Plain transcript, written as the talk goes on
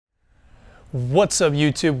What's up,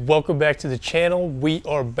 YouTube? Welcome back to the channel. We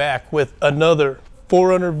are back with another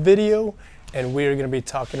 4Runner video, and we are going to be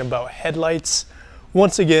talking about headlights.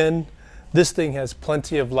 Once again, this thing has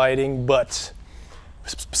plenty of lighting, but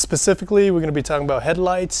specifically we're going to be talking about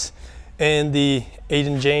headlights and the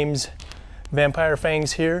Aiden James vampire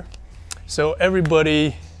fangs here. So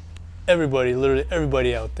everybody, literally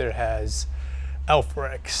everybody out there has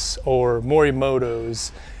Alpharex or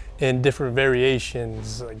Morimotos in different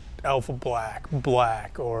variations, like Alpha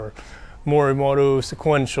Black, or Morimoto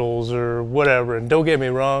sequentials or whatever. And don't get me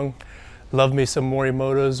wrong, love me some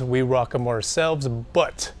Morimotos, we rock them ourselves,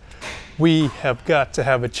 but we have got to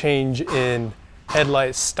have a change in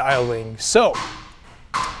headlight styling. So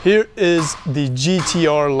here is the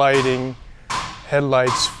GTR lighting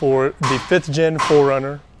headlights for the 5th gen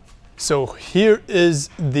 4Runner. So here is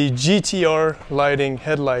the GTR lighting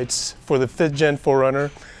headlights for the 5th gen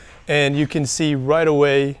 4Runner, and you can see right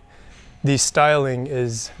away the styling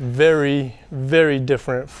is very, very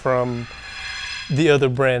different from the other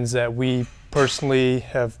brands that we personally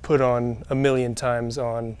have put on a million times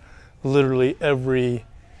on literally every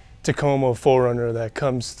Tacoma 4Runner that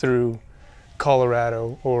comes through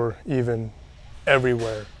Colorado or even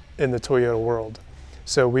everywhere in the Toyota world.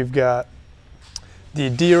 So we've got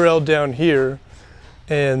the DRL down here,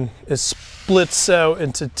 and it splits out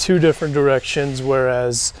into two different directions,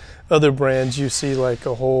 whereas other brands you see like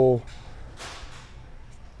a whole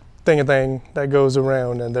thing that goes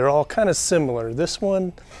around, and they're all kind of similar. This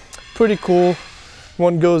one, pretty cool.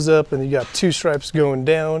 One goes up and you got two stripes going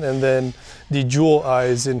down, and then the jewel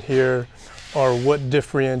eyes in here are what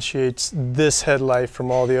differentiates this headlight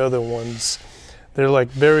from all the other ones. They're like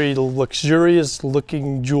very luxurious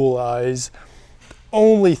looking jewel eyes.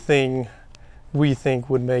 Only thing we think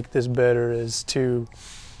would make this better is to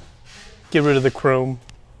get rid of the chrome,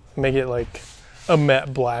 make it like a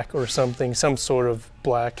matte black or something, some sort of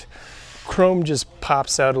black. Chrome just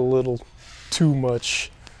pops out a little too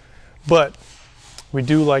much, but we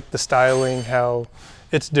do like the styling, how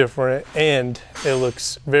it's different, and it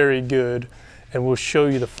looks very good, and we'll show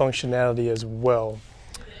you the functionality as well.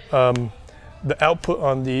 The output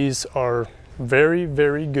on these are very,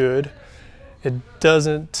 very good. It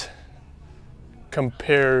doesn't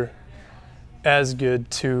compare as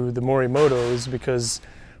good to the Morimotos because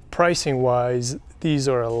pricing wise these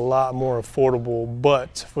are a lot more affordable,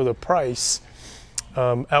 but for the price,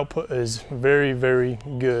 output is very, very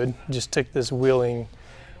good. Just took this wheeling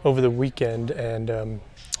over the weekend and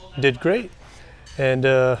did great. And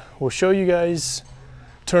we'll show you guys,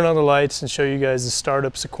 turn on the lights and show you guys the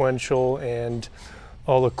startup sequential and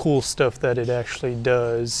all the cool stuff that it actually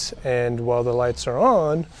does. And while the lights are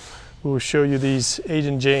on, we'll show you these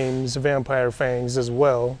Aiden James vampire fangs as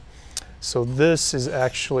well. So this is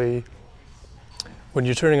actually, when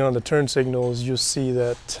you're turning on the turn signals, you'll see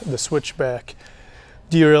that the switchback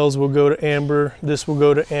DRLs will go to amber, this will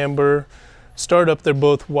go to amber. Startup, they're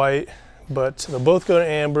both white, but they'll both go to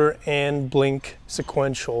amber and blink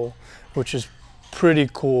sequential, which is pretty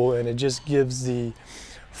cool, and it just gives the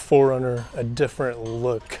 4Runner a different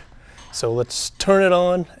look. So let's turn it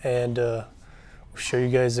on and we'll show you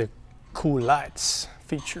guys the cool lights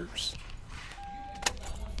features.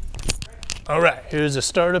 All right, here's the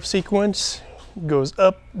startup sequence. Goes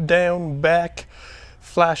up, down, back,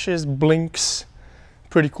 flashes, blinks.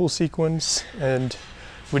 Pretty cool sequence. And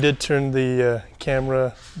we did turn the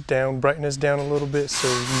camera down, brightness down a little bit, so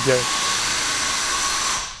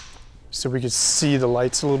we could see the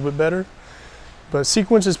lights a little bit better. But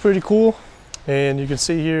sequence is pretty cool, and you can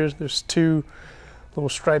see here there's two little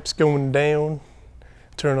stripes going down.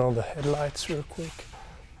 Turn on the headlights real quick.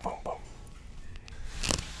 Boom, boom.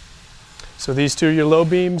 So these two are your low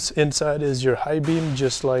beams, inside is your high beam,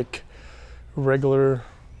 just like regular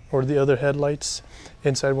or the other headlights.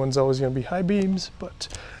 Inside one's always gonna be high beams, but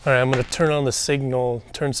all right, I'm gonna turn on the signal,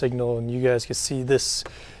 turn signal, and you guys can see this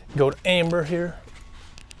go to amber here.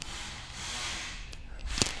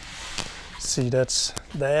 See,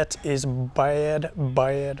 that is bad.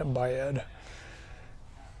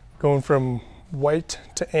 Going from white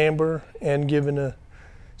to amber and giving a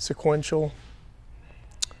sequential.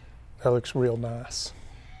 That looks real nice.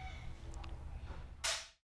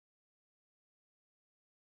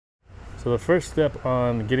 So the first step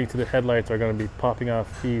on getting to the headlights are going to be popping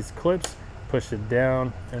off these clips, push it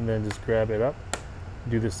down, and then just grab it up.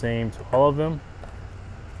 Do the same to all of them.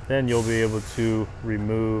 Then you'll be able to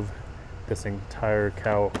remove this entire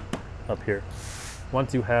cowl up here.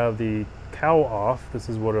 Once you have the cowl off, this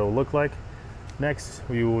is what it'll look like. Next,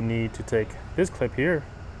 we will need to take this clip here.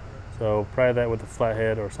 So pry that with a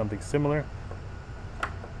flathead or something similar,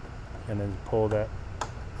 and then pull that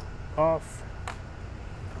off.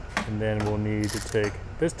 And then we'll need to take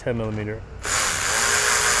this 10mm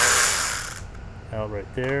out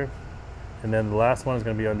right there. And then the last one is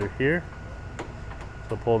going to be under here.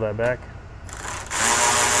 So pull that back.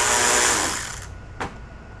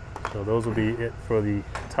 So those will be it for the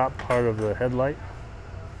top part of the headlight.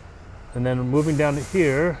 And then moving down to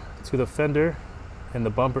here to the fender and the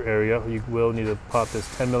bumper area, you will need to pop this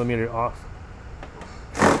 10mm off.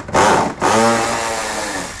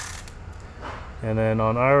 And then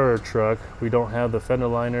on our truck, we don't have the fender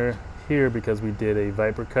liner here because we did a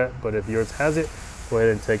Viper cut, but if yours has it, go ahead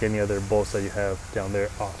and take any other bolts that you have down there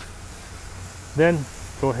off. Then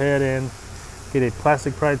go ahead and get a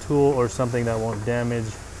plastic pry tool or something that won't damage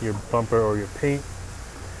your bumper or your paint.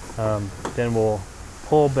 Then we'll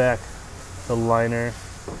pull back the liner,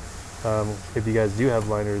 if you guys do have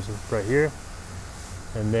liners right here.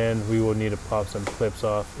 And then we will need to pop some clips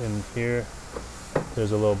off in here.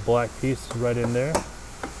 There's a little black piece right in there.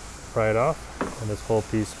 Pry it off, and this whole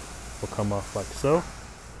piece will come off like so.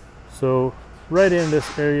 So right in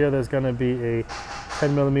this area, there's going to be a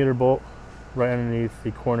 10mm bolt right underneath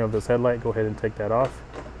the corner of this headlight. Go ahead and take that off.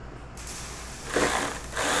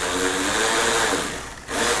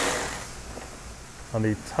 On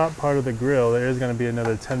the top part of the grill, there is going to be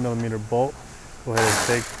another 10mm bolt. Go ahead and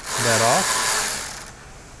take that off.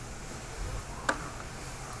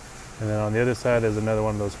 And then on the other side, there's another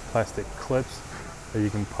one of those plastic clips that you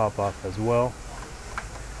can pop off as well.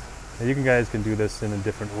 And you guys can do this in a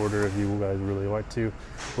different order if you guys really want to.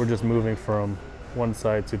 We're just moving from one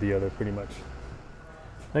side to the other pretty much.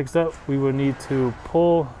 Next up, we will need to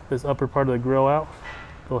pull this upper part of the grill out.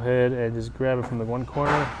 Go ahead and just grab it from the one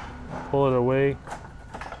corner, pull it away.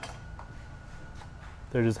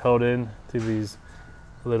 They're just held in to these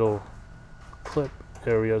little clip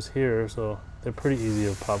areas here, so they're pretty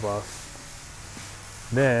easy to pop off.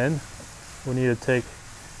 Then we need to take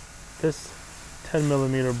this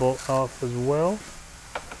 10mm bolt off as well.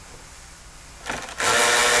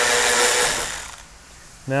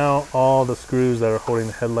 Now all the screws that are holding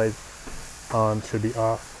the headlight on should be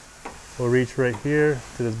off. We'll reach right here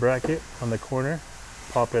to this bracket on the corner,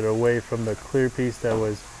 pop it away from the clear piece that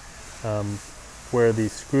was where the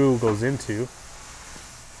screw goes into.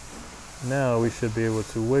 Now we should be able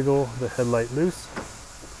to wiggle the headlight loose.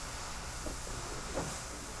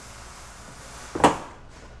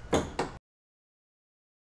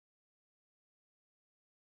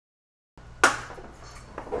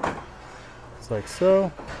 Just like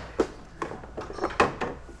so.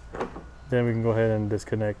 Then we can go ahead and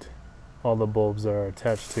disconnect all the bulbs that are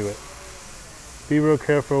attached to it. Be real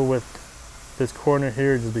careful with this corner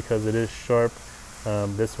here just because it is sharp.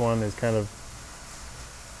 This one is kind of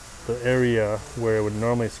the area where it would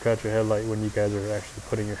normally scratch your headlight when you guys are actually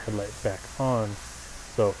putting your headlight back on.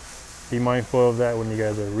 So be mindful of that when you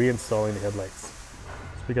guys are reinstalling the headlights.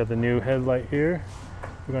 So we got the new headlight here.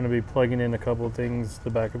 We're going to be plugging in a couple of things to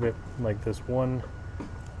the back of it, like this one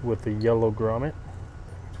with the yellow grommet.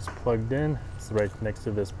 Just plugged in. It's right next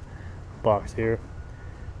to this box here.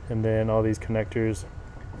 And then all these connectors,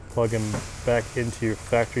 plug them back into your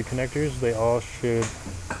factory connectors. They all should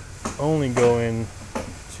only go in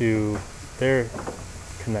to their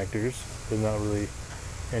connectors. There's not really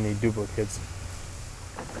any duplicates.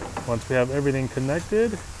 Once we have everything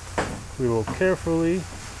connected, we will carefully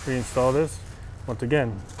reinstall this. Once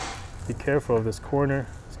again, be careful of this corner.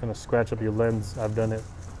 It's going to scratch up your lens. I've done it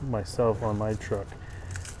myself on my truck.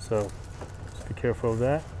 So just be careful of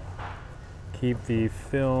that. Keep the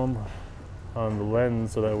film on the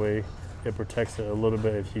lens so that way it protects it a little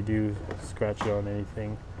bit if you do scratch it on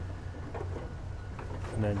anything.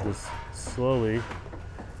 And then just slowly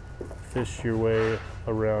fish your way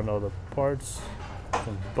around all the parts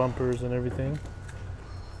and bumpers and everything.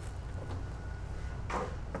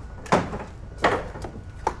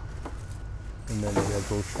 And then you guys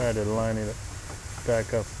will try to line it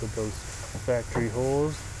back up with those factory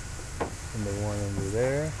holes and the one under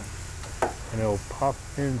there. And it will pop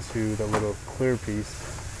into the little clear piece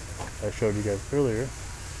I showed you guys earlier.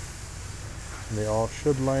 And they all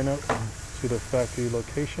should line up to the factory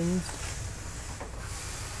locations.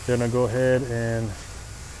 Then I'll go ahead and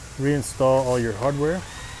reinstall all your hardware.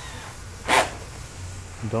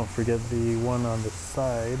 Don't forget the one on the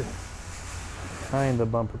side behind the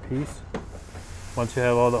bumper piece. Once you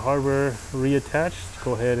have all the hardware reattached,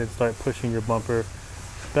 go ahead and start pushing your bumper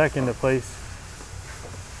back into place.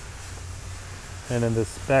 And then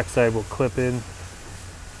this back side will clip in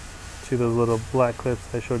to the little black clips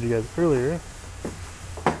I showed you guys earlier.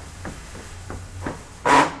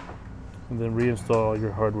 And then reinstall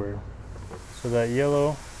your hardware. So that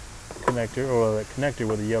yellow connector, or that connector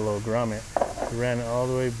with a yellow grommet. We ran it all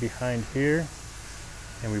the way behind here,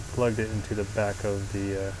 and we plugged it into the back of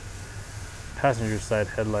the passenger side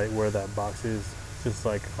headlight where that box is, just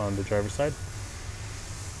like on the driver's side.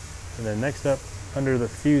 And then next up, under the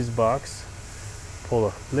fuse box, pull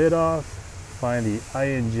the lid off, find the I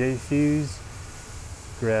and J fuse,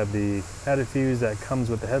 grab the added fuse that comes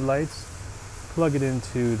with the headlights, plug it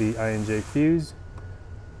into the I and J fuse,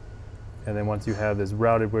 and then once you have this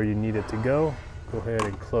routed where you need it to go ahead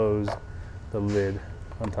and close the lid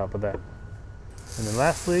on top of that. And then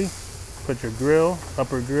lastly, put your grill,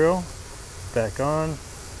 upper grill, back on.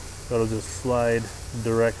 That'll just slide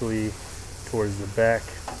directly towards the back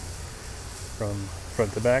from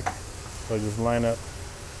front to back. So just line up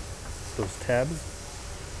those tabs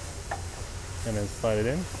and then slide it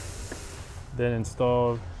in. Then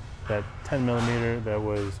install that 10mm that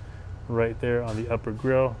was right there on the upper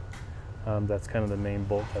grill. That's kind of the main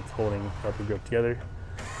bolt that's holding the upper grill together.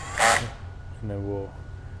 And then we'll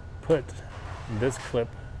put this clip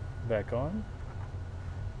back on.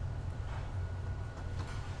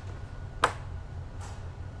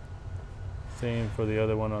 Same for the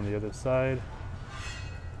other one on the other side.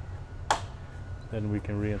 Then we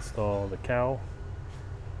can reinstall the cowl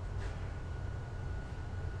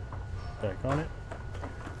back on it.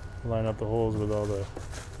 Line up the holes with all the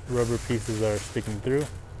rubber pieces that are sticking through.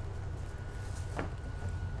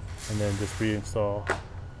 And then just reinstall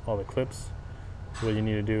all the clips. So what you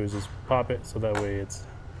need to do is just pop it so that way it's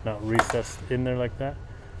not recessed in there like that.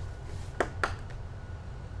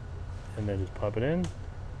 And then just pop it in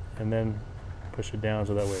and then push it down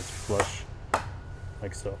so that way it's flush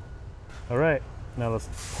like so. All right, now let's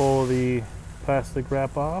pull the plastic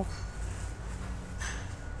wrap off.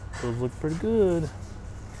 Those look pretty good.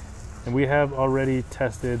 And we have already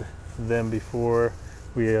tested them before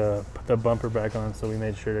we put the bumper back on, so we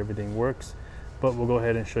made sure everything works. But we'll go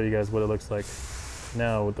ahead and show you guys what it looks like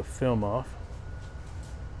now with the film off.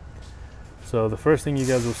 So the first thing you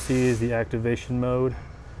guys will see is the activation mode.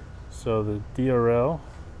 So the DRL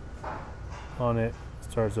on it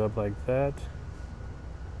starts up like that.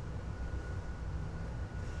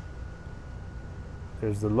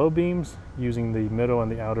 There's the low beams using the middle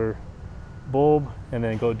and the outer bulb, and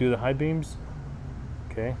then go do the high beams.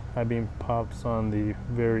 Okay, high beam pops on the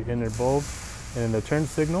very inner bulb, and then the turn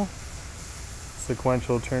signal,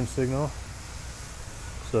 sequential turn signal.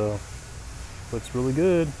 So looks really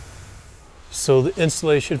good. So the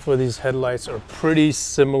installation for these headlights are pretty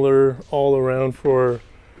similar all around for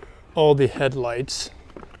all the headlights.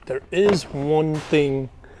 There is one thing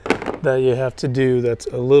that you have to do that's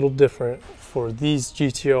a little different for these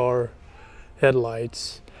GTR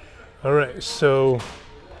headlights. All right, so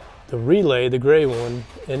the relay, the gray one,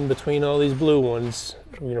 in between all these blue ones,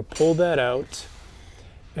 we're gonna pull that out,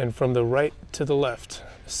 and from the right to the left,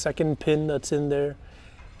 the second pin that's in there,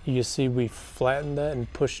 you see we flattened that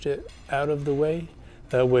and pushed it out of the way.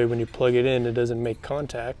 That way when you plug it in, it doesn't make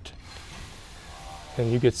contact.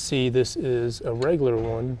 And you can see this is a regular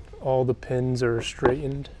one. All the pins are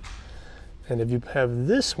straightened. And if you have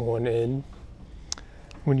this one in,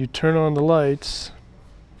 when you turn on the lights,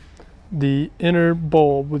 the inner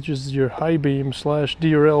bulb, which is your high beam /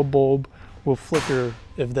 DRL bulb, will flicker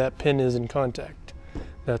if that pin is in contact.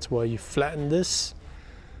 That's why you flatten this,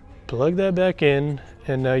 plug that back in,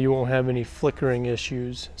 and now you won't have any flickering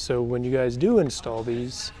issues. So when you guys do install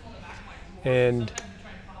these and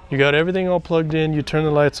you got everything all plugged in, you turn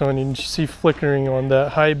the lights on and you see flickering on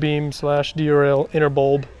that high beam / DRL inner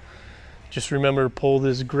bulb, just remember to pull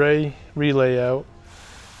this gray relay out,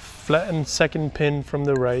 flatten second pin from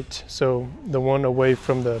the right, so the one away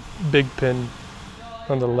from the big pin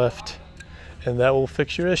on the left, and that will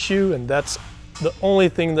fix your issue. And that's the only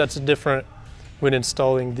thing that's different when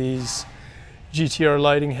installing these GTR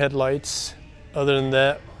lighting headlights. Other than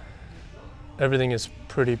that, everything is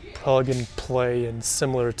pretty plug and play and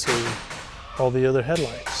similar to all the other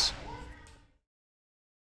headlights.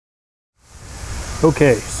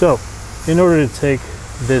 Okay, so in order to take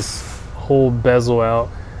this whole bezel out,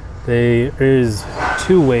 there is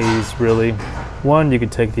two ways really. One, you can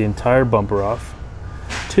take the entire bumper off.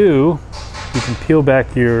 Two, you can peel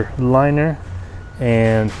back your liner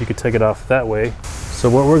and you can take it off that way. So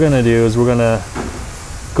what we're gonna do is we're gonna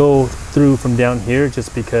go through from down here,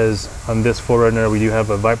 just because on this 4Runner we do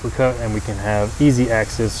have a viper cut and we can have easy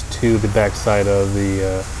access to the back side of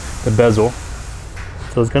the bezel.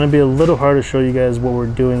 So it's gonna be a little hard to show you guys what we're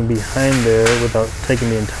doing behind there without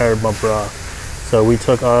taking the entire bumper off. So we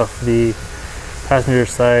took off the passenger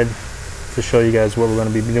side to show you guys what we're going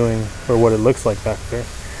to be doing, or what it looks like back there.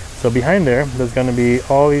 So behind there, there's going to be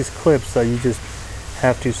all these clips that you just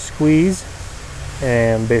have to squeeze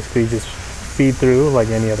and basically just feed through like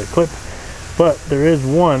any other clip. But there is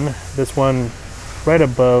one, this one right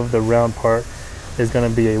above the round part is going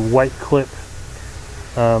to be a white clip.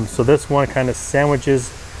 So this one kind of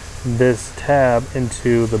sandwiches this tab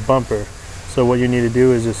into the bumper. So what you need to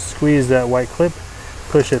do is just squeeze that white clip,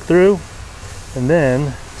 push it through, and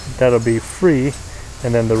then that'll be free.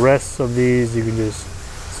 And then the rest of these you can just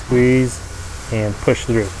squeeze and push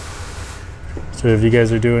through. So if you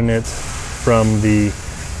guys are doing it from the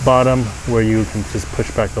bottom where you can just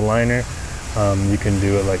push back the liner, you can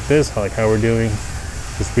do it like this, like how we're doing.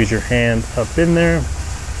 Just squeeze your hand up in there,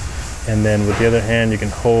 and then with the other hand you can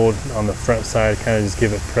hold on the front side, kind of just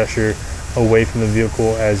give it pressure away from the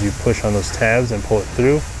vehicle as you push on those tabs and pull it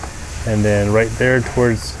through. And then right there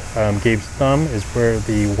towards Gabe's thumb is where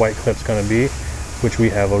the white clip's going to be, which we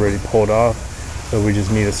have already pulled off. So we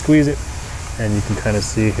just need to squeeze it, and you can kind of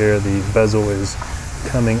see here the bezel is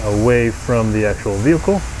coming away from the actual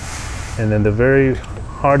vehicle. And then the very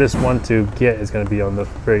hardest one to get is going to be on the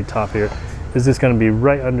very top here. Is this going to be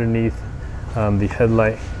right underneath the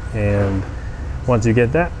headlight, and once you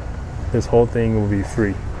get that, this whole thing will be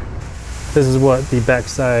free. This is what the back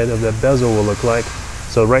side of the bezel will look like.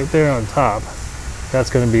 So right there on top, that's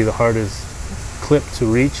going to be the hardest clip to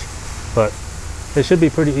reach, but it should be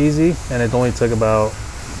pretty easy, and it only took about,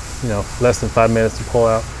 you know, less than 5 minutes to pull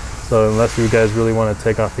out. So unless you guys really want to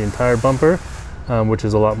take off the entire bumper, which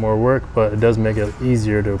is a lot more work, but it does make it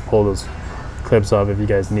easier to pull those clips off if you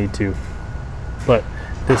guys need to. But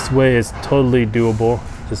this way is totally doable,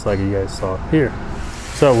 just like you guys saw here.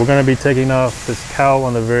 So we're going to be taking off this cowl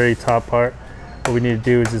on the very top part. What we need to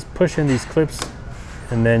do is just push in these clips,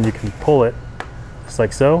 and then you can pull it just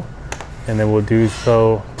like so, and then we'll do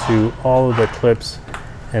so to all of the clips,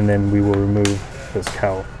 and then we will remove this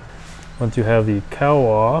cowl. Once you have the cowl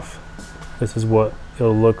off, this is what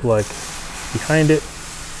it'll look like behind it.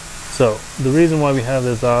 So the reason why we have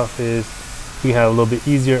this off is we have a little bit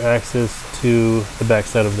easier access to the back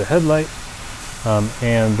side of the headlight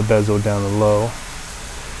and the bezel down low.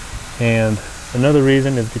 And another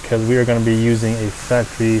reason is because we are going to be using a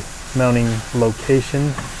factory mounting location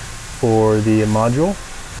for the module.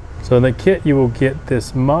 So in the kit you will get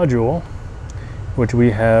this module, which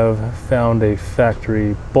we have found a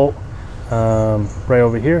factory bolt right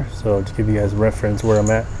over here. So to give you guys a reference where I'm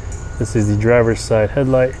at, this is the driver's side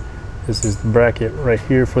headlight. This is the bracket right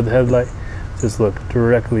here for the headlight. Just look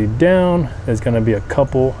directly down. There's going to be a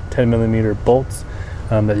couple 10mm bolts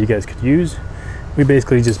that you guys could use. We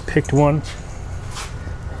basically just picked one,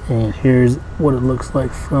 and here's what it looks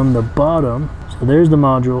like from the bottom. So there's the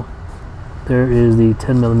module, there is the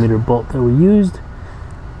 10mm bolt that we used.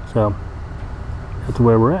 So that's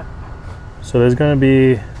where we're at. So there's going to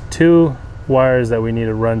be 2 wires that we need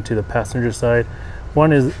to run to the passenger side.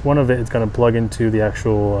 One of it is going to plug into the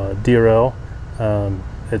actual DRL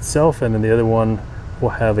itself, and then the other one will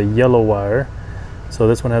have a yellow wire. So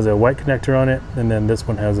this one has a white connector on it, and then this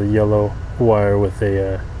one has a yellow wire with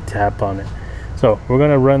a tap on it. So we're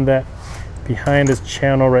going to run that behind this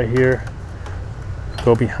channel right here,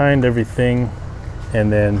 go behind everything, and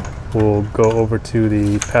then we'll go over to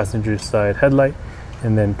the passenger side headlight,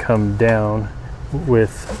 and then come down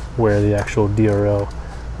with where the actual DRL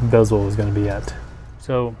bezel is going to be at.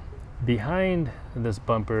 So behind this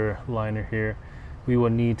bumper liner here, we will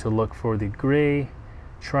need to look for the gray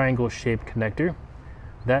triangle shaped connector.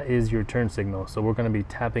 That is your turn signal. So we're going to be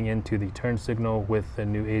tapping into the turn signal with the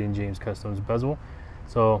new Aiden James Customs bezel.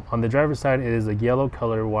 So on the driver's side, it is a yellow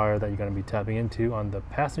color wire that you're going to be tapping into. On the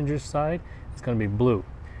passenger side, it's going to be blue.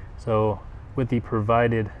 So with the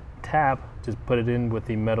provided tap, just put it in with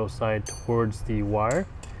the metal side towards the wire.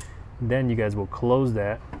 Then you guys will close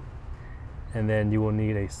that, and then you will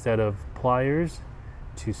need a set of pliers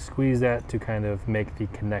to squeeze that to kind of make the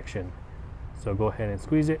connection. So go ahead and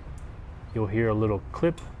squeeze it. You'll hear a little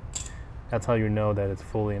clip. That's how you know that it's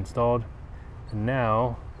fully installed. And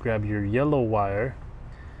now grab your yellow wire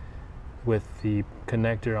with the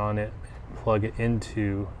connector on it, plug it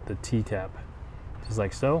into the T-tap, just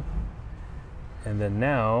like so. And then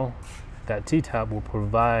now that T-tap will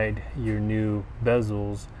provide your new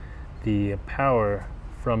bezels the power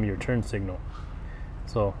from your turn signal.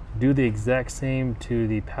 So do the exact same to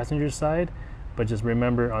the passenger side, but just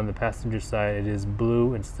remember on the passenger side it is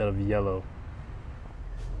blue instead of yellow.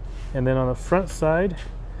 And then on the front side,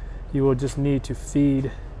 you will just need to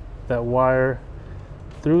feed that wire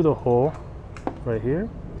through the hole right here,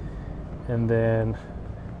 and then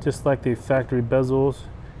just like the factory bezels,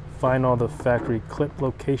 find all the factory clip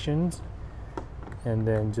locations, and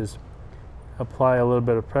then just apply a little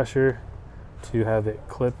bit of pressure to have it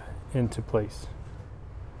clip into place.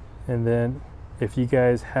 And then if you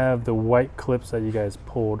guys have the white clips that you guys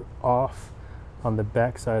pulled off on the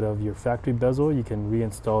back side of your factory bezel, you can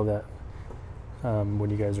reinstall that when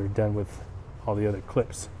you guys are done with all the other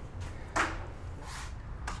clips.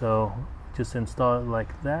 So just install it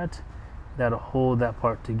like that. That'll hold that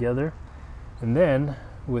part together. And then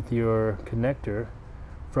with your connector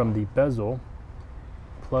from the bezel,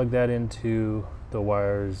 plug that into the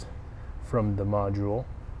wires from the module.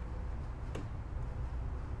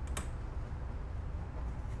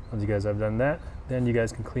 Once you guys have done that, then you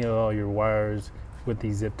guys can clean out all your wires with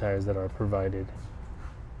these zip ties that are provided.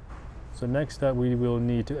 So next up, we will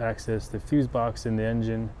need to access the fuse box in the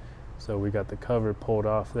engine. So we got the cover pulled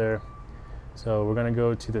off there. So we're gonna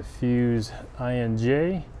go to the fuse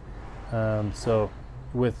INJ. So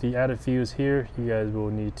with the added fuse here, you guys will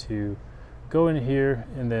need to go in here,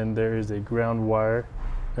 and then there is a ground wire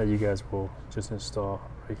that you guys will just install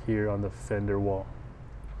right here on the fender wall.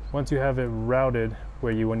 Once you have it routed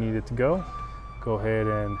where you need it to go ahead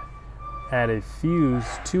and add a fuse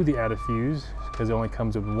to the added fuse, because it only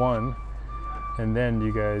comes with one, and then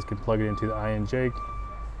you guys can plug it into the INJ.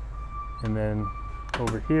 And then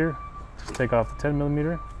over here, just take off the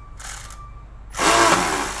 10mm.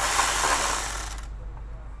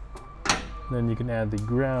 Then you can add the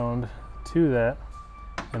ground to that,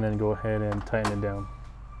 and then go ahead and tighten it down.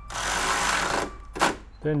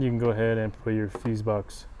 Then you can go ahead and put your fuse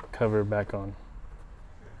box cover back on.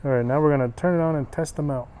 All right, now we're gonna turn it on and test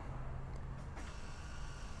them out.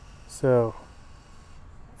 So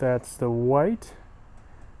that's the white,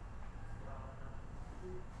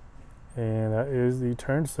 and that is the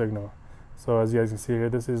turn signal. So as you guys can see here,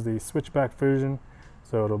 this is the switchback version.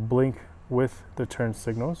 So it'll blink with the turn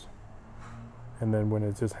signals. And then when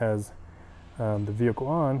it just has the vehicle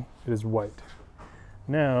on, it is white.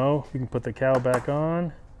 Now you can put the cowl back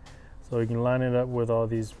on, so you can line it up with all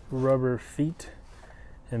these rubber feet.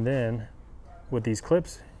 And then with these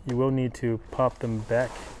clips, you will need to pop them back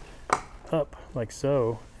up like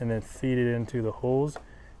so, and then feed it into the holes,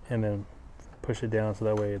 and then push it down so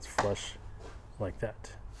that way it's flush like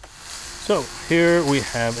that. So here we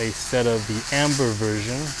have a set of the amber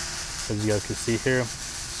version, as you guys can see here.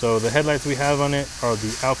 So the headlights we have on it are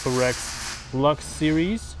the Alpha Rex Lux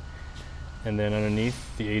series, and then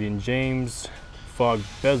underneath the Aiden James fog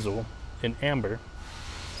bezel in amber.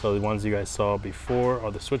 So the ones you guys saw before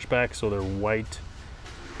are the switchbacks, so they're white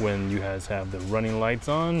when you guys have the running lights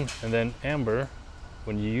on, and then amber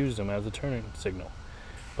when you use them as a turning signal.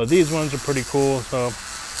 But these ones are pretty cool. So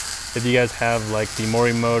if you guys have like the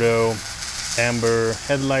Morimoto amber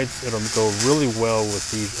headlights, it'll go really well with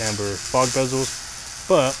these amber fog bezels.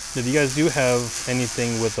 But if you guys do have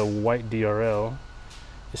anything with a white DRL,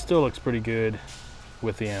 it still looks pretty good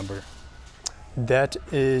with the amber. That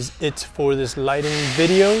is it for this lighting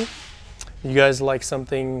video. You guys like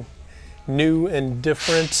something new and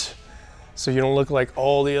different, so you don't look like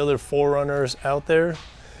all the other 4Runners out there.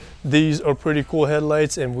 These are pretty cool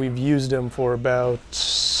headlights, and we've used them for about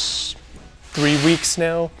 3 weeks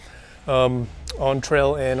now, on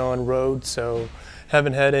trail and on road, so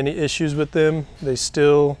haven't had any issues with them. They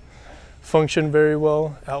still function very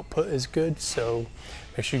well. Output is good, so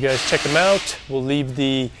make sure you guys check them out. We'll leave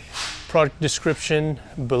the product description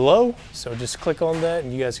below, so just click on that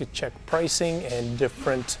and you guys can check pricing and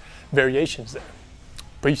different variations there.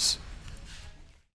 Peace.